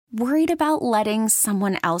Worried about letting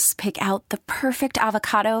someone else pick out the perfect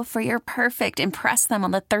avocado for your perfect impress them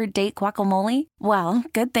on the third date guacamole? Well,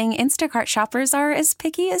 good thing Instacart shoppers are as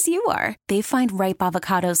picky as you are. They find ripe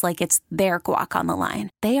avocados like it's their guac on the line.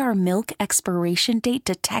 They are milk expiration date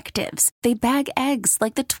detectives. They bag eggs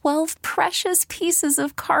like the 12 precious pieces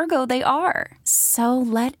of cargo they are. So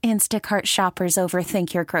let Instacart shoppers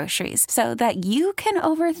overthink your groceries so that you can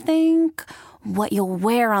overthink what you'll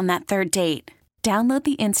wear on that third date. Download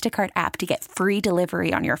the Instacart app to get free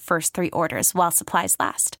delivery on your first 3 orders while supplies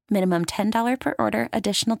last. Minimum $10 per order.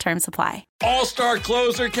 Additional terms apply. All-star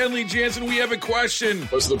closer Kenley Jansen, we have a question.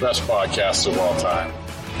 What's the best podcast of all time?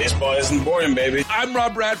 Baseball isn't boring, baby. I'm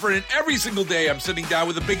Rob Bradford, and every single day I'm sitting down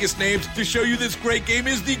with the biggest names to show you this great game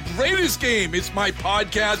is the greatest game. It's my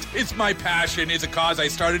podcast. It's my passion. It's a cause I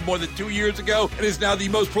started more than 2 years ago and is now the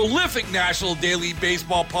most prolific national daily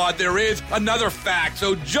baseball pod there is. Another fact.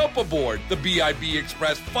 So jump aboard the BIB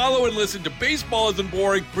Express. Follow and listen to Baseball Isn't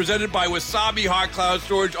Boring, presented by Wasabi Hot Cloud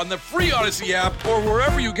Storage on the free Odyssey app or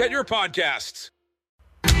wherever you get your podcasts.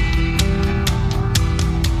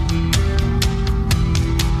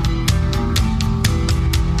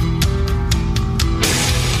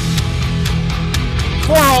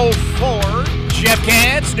 Jeff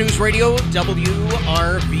Katz, News Radio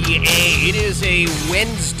WRVA. It is a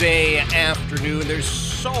Wednesday afternoon. There's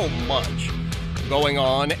so much going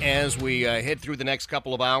on as we head through the next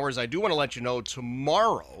couple of hours. I do want to let you know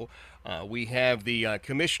tomorrow we have the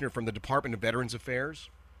commissioner from the Department of Veterans Affairs,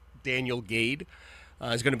 Daniel Gade,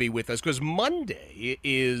 is going to be with us because Monday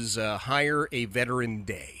is Hire a Veteran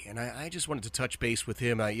Day. And I just wanted to touch base with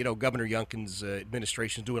him. Governor Youngkin's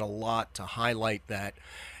administration is doing a lot to highlight that.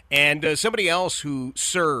 And somebody else who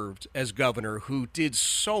served as governor who did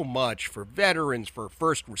so much for veterans, for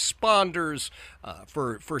first responders,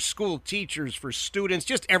 for school teachers, for students,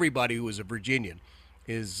 just everybody who was a Virginian,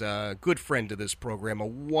 is a good friend to this program, a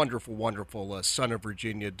wonderful, wonderful son of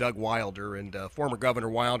Virginia, Doug Wilder, and former Governor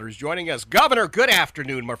Wilder is joining us. Governor, good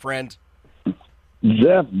afternoon, my friend.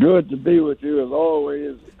 Jeff, good to be with you as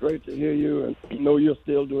always. Great to hear you and know you're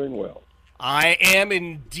still doing well. I am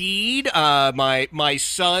indeed. My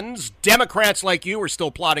sons, Democrats like you, are still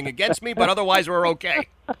plotting against me, but otherwise we're okay.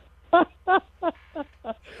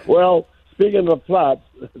 Well, speaking of plots,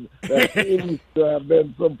 there seems to have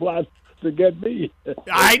been some plots to get me.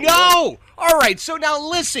 I know! All right, so now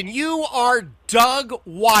listen, you are Doug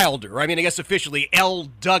Wilder. I mean, I guess officially L.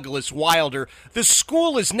 Douglas Wilder. The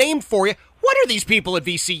school is named for you. What are these people at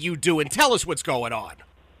VCU doing? Tell us what's going on.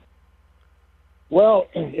 Well,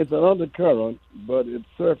 it's an undercurrent, but it's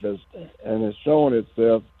surfaced, and it's shown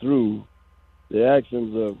itself through the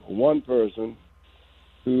actions of one person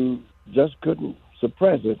who just couldn't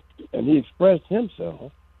suppress it, and he expressed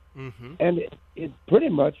himself, and it pretty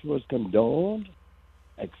much was condoned,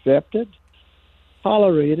 accepted,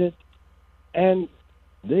 tolerated, and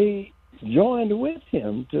they joined with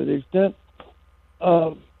him to the extent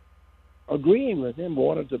of agreeing with him,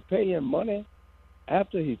 wanted to pay him money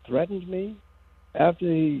after he threatened me, after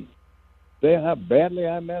he said how badly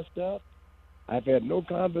I messed up. I've had no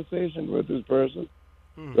conversation with this person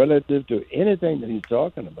relative to anything that he's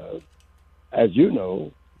talking about. As you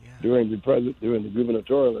know, during the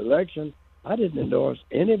gubernatorial election, I didn't endorse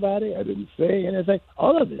anybody. I didn't say anything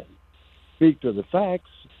other than speak to the facts,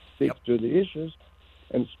 speak to the issues,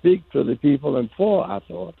 and speak to the people and for, I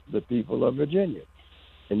thought, the people of Virginia.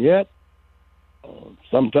 And yet,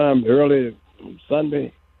 sometime early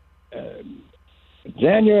Sunday,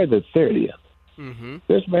 January the 30th,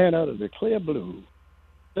 this man out of the clear blue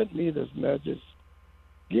sent me this message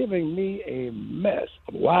giving me a mess.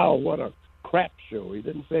 Wow, what a crap show. He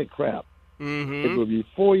didn't say crap. It will be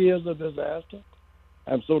 4 years of disaster.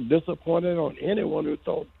 I'm so disappointed on anyone who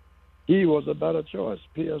thought he was a better choice.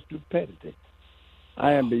 Pure stupidity.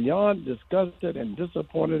 I am beyond disgusted and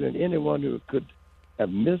disappointed in anyone who could have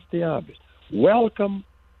missed the obvious. Welcome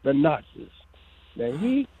the Nazis. Now,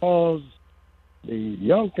 he calls the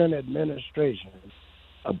Youngkin administration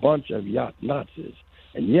a bunch of yacht Nazis,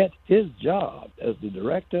 and yet his job as the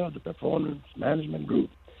director of the Performance Management Group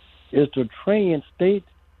is to train state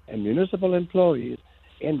and municipal employees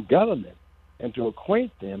in government and to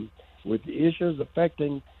acquaint them with the issues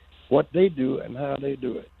affecting what they do and how they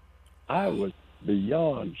do it. I was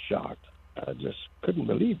beyond shocked. I just couldn't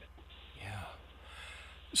believe it.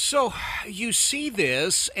 So you see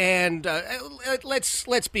this, and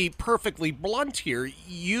let's be perfectly blunt here.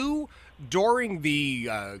 You during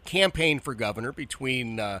the campaign for governor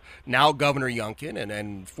between now Governor Youngkin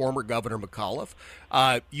and former Governor McAuliffe,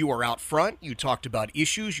 you were out front. You talked about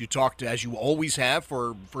issues. You talked, as you always have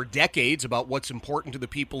for decades, about what's important to the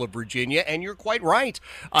people of Virginia. And you're quite right.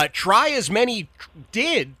 Try as many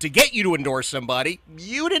did to get you to endorse somebody.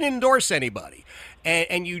 You didn't endorse anybody.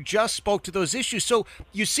 And you just spoke to those issues. So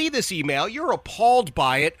you see this email. You're appalled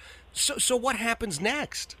by it. So what happens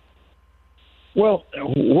next? Well,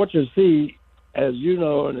 what you see, as you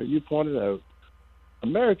know and you pointed out,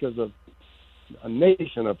 America is a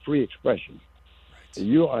nation of free expression. Right.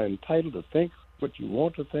 You are entitled to think what you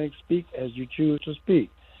want to think, speak as you choose to speak.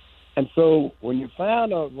 And so when you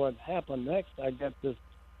found out what happened next, I got this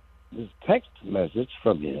text message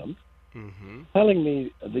from him telling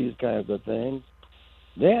me these kinds of things.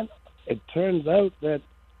 Then it turns out that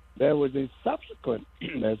there was a subsequent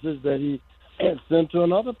message that he sent to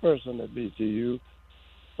another person at VCU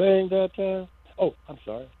saying that,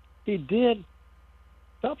 he did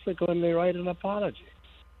subsequently write an apology.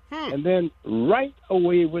 And then right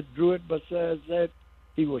away withdrew it, but says that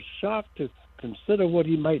he was shocked to consider what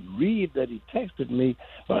he might read that he texted me,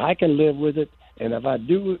 but I can live with it. And if I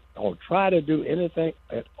do or try to do anything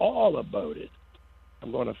at all about it,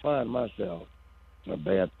 I'm going to find myself in a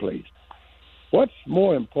bad place. What's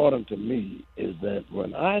more important to me is that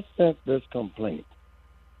when I sent this complaint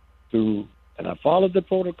to, and I followed the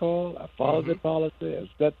protocol, I followed the policy as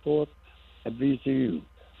set forth at VCU,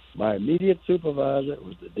 my immediate supervisor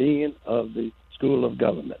was the dean of the School of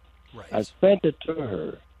Government. Right. I sent it to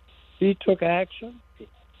her. She took action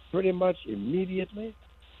pretty much immediately,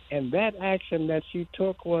 and that action that she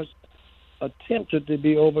took was attempted to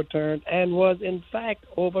be overturned and was, in fact,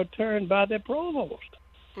 overturned by the provost.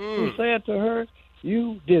 Who said to her,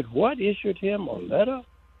 you did what? Issued him a letter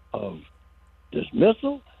of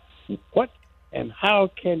dismissal? What? And how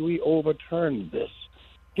can we overturn this?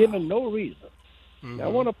 Given no reason. Now, I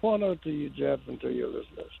want to point out to you, Jeff, and to your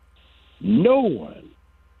listeners, no one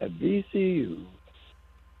at VCU,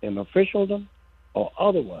 in officialdom or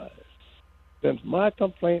otherwise, since my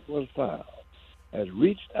complaint was filed, has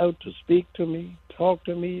reached out to speak to me, talk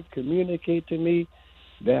to me, communicate to me.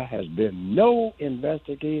 There has been no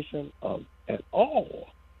investigation at all,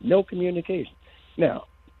 no communication. Now,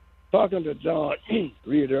 talking to John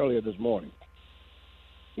Reed earlier this morning,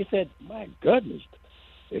 he said, my goodness,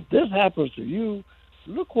 if this happens to you,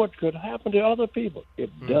 look what could happen to other people.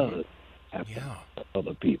 It does happen to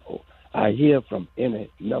other people. I hear from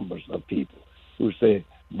any numbers of people who say,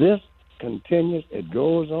 this continues, it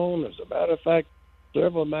goes on. As a matter of fact,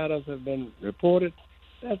 several matters have been reported.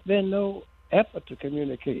 There's been no effort to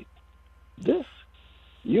communicate. This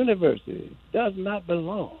university does not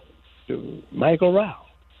belong to Michael Rao.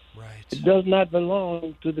 Right. It does not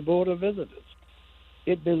belong to the Board of Visitors.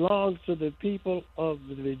 It belongs to the people of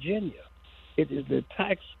Virginia. It is the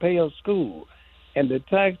taxpayer school, and the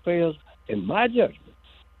taxpayers, in my judgment,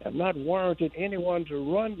 have not warranted anyone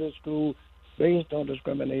to run the school based on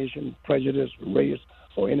discrimination, prejudice, race,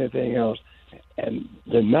 or anything else, and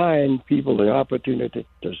denying people the opportunity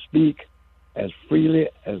to speak as freely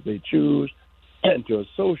as they choose and to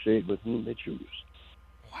associate with whom they choose.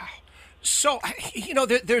 Wow. So,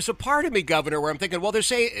 there's a part of me, Governor, where I'm thinking, well, they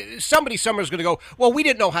say somebody somewhere is going to go, well, we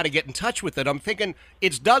didn't know how to get in touch with it. I'm thinking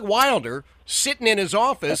it's Doug Wilder sitting in his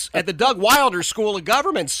office at the Doug Wilder School of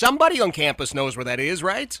Government. Somebody on campus knows where that is,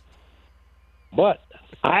 right? But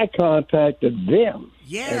I contacted them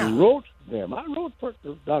I and wrote for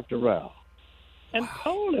Dr. Rao and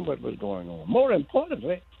told him what was going on. More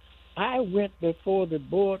importantly, I went before the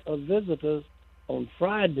Board of Visitors on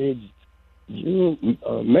Friday,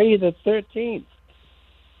 May the 13th.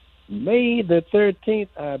 May the 13th,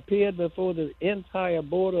 I appeared before the entire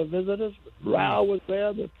Board of Visitors. Rao was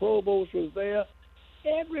there, the provost was there,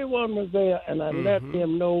 everyone was there, and I let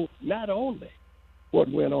them know not only what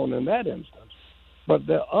went on in that instance, but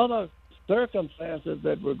the other circumstances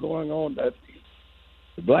that were going on that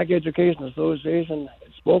the Black Education Association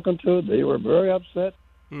had spoken to. They were very upset.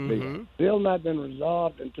 They have still not been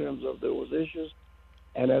resolved in terms of those issues.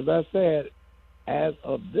 And as I said, as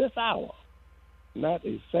of this hour, not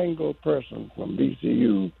a single person from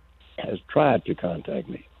VCU has tried to contact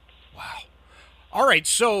me. Wow. All right,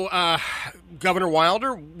 so Governor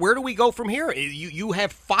Wilder, where do we go from here? You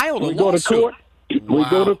have filed a lawsuit. Go to court. We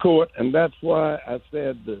go to court, and that's why I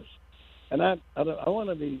said this. And I want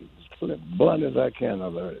to be blunt as I can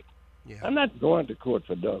about it. Yeah. I'm not going to court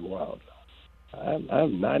for Doug Wilder.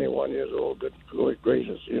 I'm 91 years old, good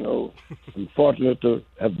gracious, I'm fortunate to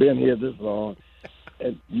have been here this long.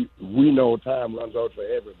 And we know time runs out for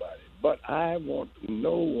everybody. But I want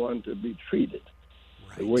no one to be treated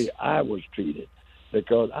the way I was treated.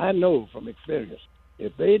 Because I know from experience,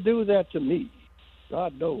 if they do that to me,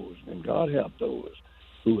 God knows, and God help those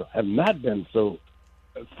who have not been so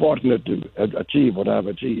fortunate to achieve what I've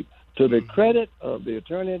achieved. To the credit of the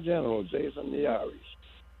Attorney General, Jason Miyares,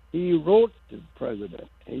 he wrote to the president,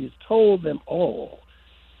 and he's told them all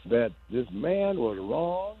that this man was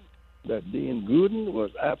wrong, that Dean Gooden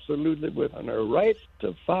was absolutely within her rights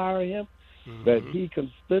to fire him, that he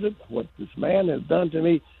considered what this man has done to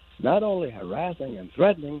me not only harassing and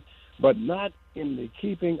threatening, but not in the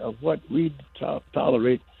keeping of what we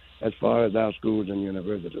tolerate as far as our schools and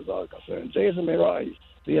universities are concerned. Jason Miyares,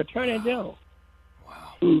 the Attorney General,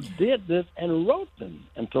 who did this and wrote them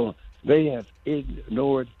until they have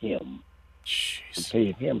ignored him and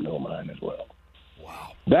paid him no mind as well.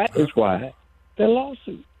 Wow. That is why the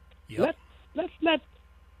lawsuit. Yep. Let's let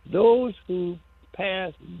those who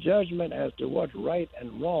pass judgment as to what's right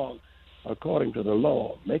and wrong according to the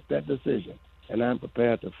law make that decision, and I'm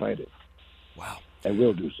prepared to fight it. Wow. And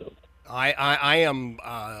will do so. I am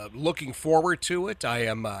looking forward to it. I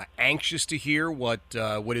am anxious to hear what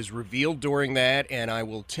is revealed during that, and I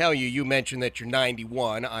will tell you, you mentioned that you're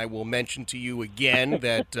 91. I will mention to you again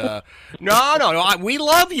that, no, we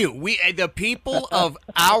love you. The people of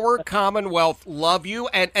our Commonwealth love you,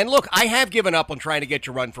 and look, I have given up on trying to get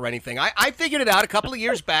you run for anything. I figured it out a couple of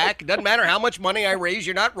years back. It doesn't matter how much money I raise,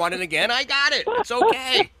 you're not running again. I got it. It's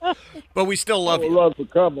okay. But we still love you. Love to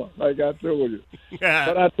come, like I told you.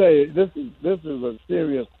 But I tell you, this is a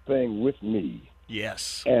serious thing with me.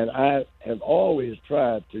 Yes. And I have always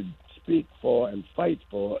tried to speak for and fight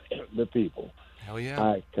for the people. Hell yeah.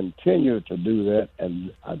 I continue to do that,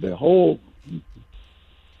 and the whole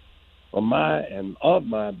of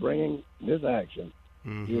my bringing this action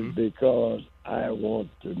is because I want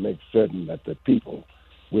to make certain that the people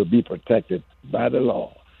will be protected by the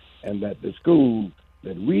law, and that the school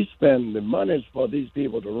that we spend the monies for these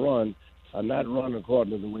people to run are not run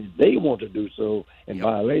according to the way they want to do so in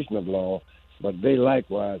violation of law, but they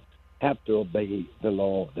likewise have to obey the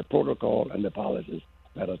law, the protocol, and the policies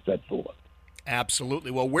that are set forth.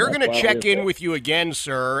 Absolutely. Well, we're going to check in with you again,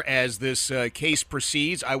 sir, as this case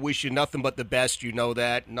proceeds. I wish you nothing but the best. You know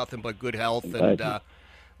that. Nothing but good health. And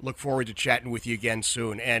look forward to chatting with you again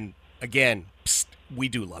soon. And again, we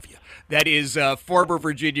do love you. That is former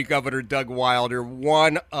Virginia Governor Doug Wilder,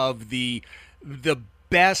 one of the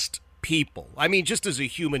best people, I mean, just as a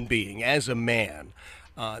human being, as a man,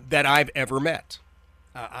 that I've ever met.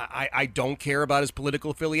 I don't care about his political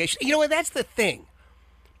affiliation. You know, that's the thing.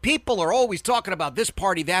 People are always talking about this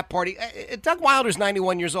party, that party. Doug Wilder's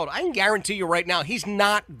 91 years old. I can guarantee you right now he's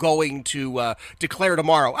not going to declare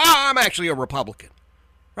tomorrow, I'm actually a Republican,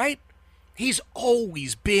 right? He's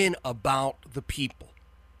always been about the people.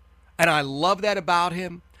 And I love that about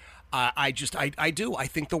him. I do. I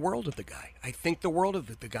think the world of the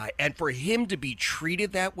guy. And for him to be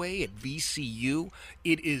treated that way at VCU,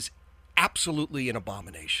 it is absolutely an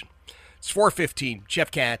abomination. It's 4:15. Jeff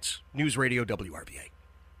Katz, News Radio WRVA.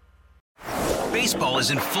 Baseball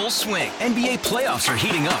is in full swing. NBA playoffs are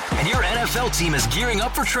heating up, and your NFL team is gearing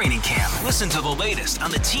up for training camp. Listen to the latest on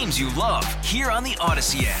the teams you love here on the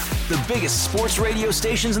Odyssey app. The biggest sports radio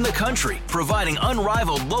stations in the country, providing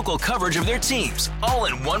unrivaled local coverage of their teams, all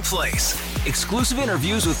in one place. Exclusive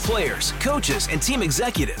interviews with players, coaches, and team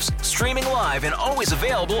executives, streaming live and always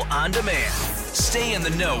available on demand. Stay in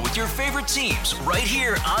the know with your favorite teams right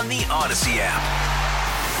here on the Odyssey app.